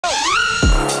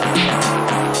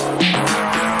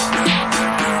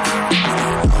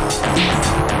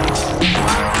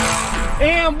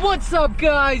What's up,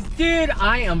 guys? Dude,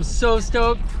 I am so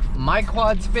stoked. My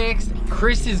quad's fixed,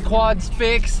 Chris's quad's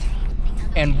fixed,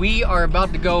 and we are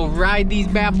about to go ride these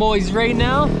bad boys right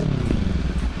now.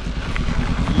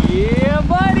 Yeah,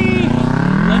 buddy!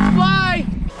 Let's fly!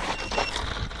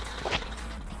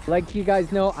 Like you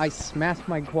guys know, I smashed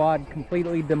my quad,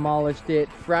 completely demolished it,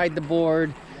 fried the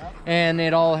board, and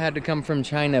it all had to come from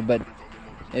China, but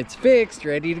it's fixed,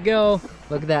 ready to go.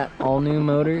 Look at that, all new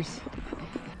motors.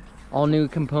 All new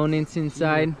components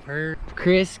inside.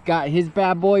 Chris got his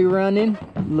bad boy running.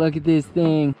 Look at this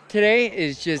thing. Today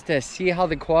is just to see how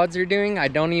the quads are doing. I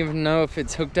don't even know if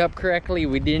it's hooked up correctly.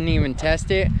 We didn't even test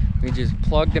it. We just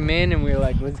plugged them in and we were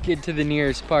like, let's get to the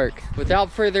nearest park. Without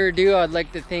further ado, I'd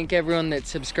like to thank everyone that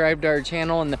subscribed to our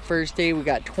channel. On the first day, we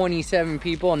got 27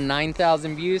 people and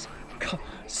 9,000 views.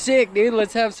 Sick, dude.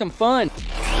 Let's have some fun.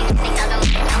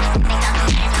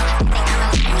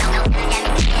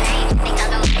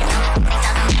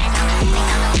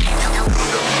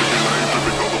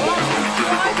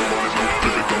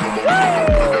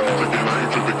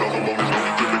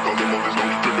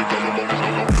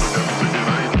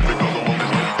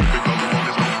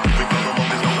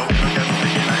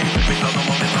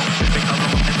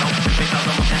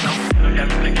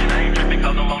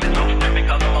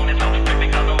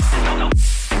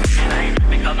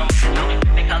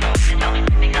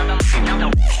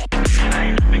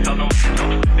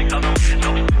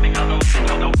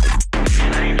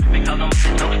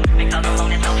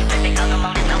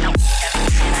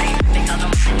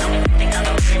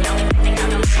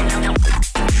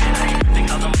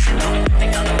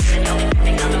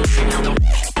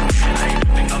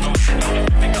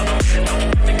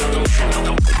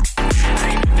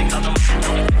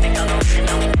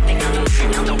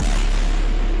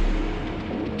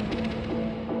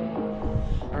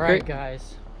 Alright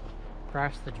guys,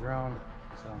 crashed the drone,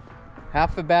 so.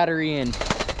 Half a battery in.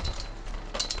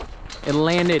 It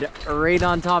landed right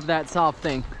on top of that soft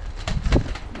thing.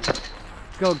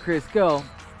 Go, Chris, go.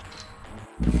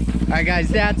 Alright guys,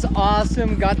 that's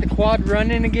awesome. Got the quad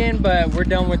running again, but we're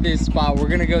done with this spot. We're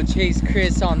gonna go chase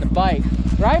Chris on the bike.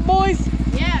 Right, boys?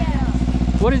 Yeah.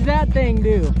 What does that thing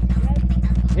do?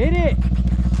 Hit it.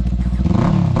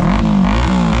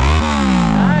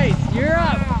 Nice, you're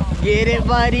up. Get it,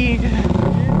 buddy.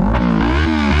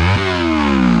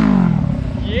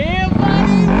 Yeah,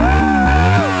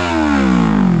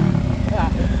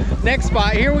 buddy. Next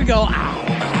spot, here we go. Ow.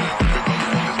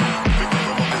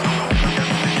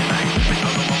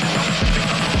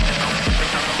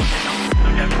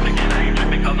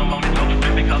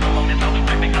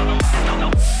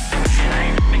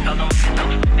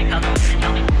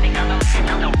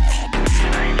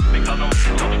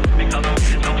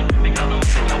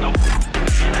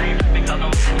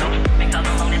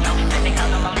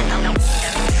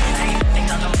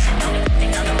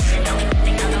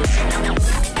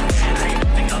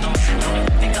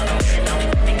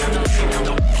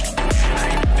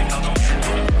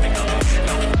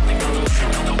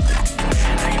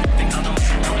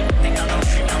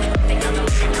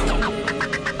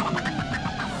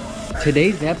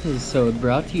 Today's episode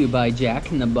brought to you by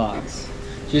Jack in the Box.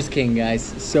 Just kidding, guys.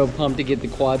 So pumped to get the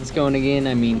quads going again.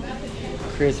 I mean,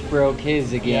 Chris broke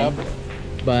his again. Yep.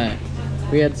 But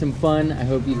we had some fun. I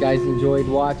hope you guys enjoyed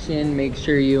watching. Make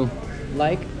sure you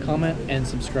like, comment, and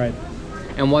subscribe.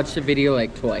 And watch the video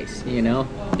like twice, you know?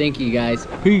 Thank you, guys.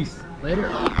 Peace. Later.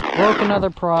 Broke another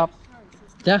prop.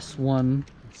 This one,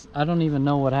 I don't even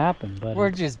know what happened, but... We're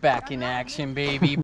just back in action, baby.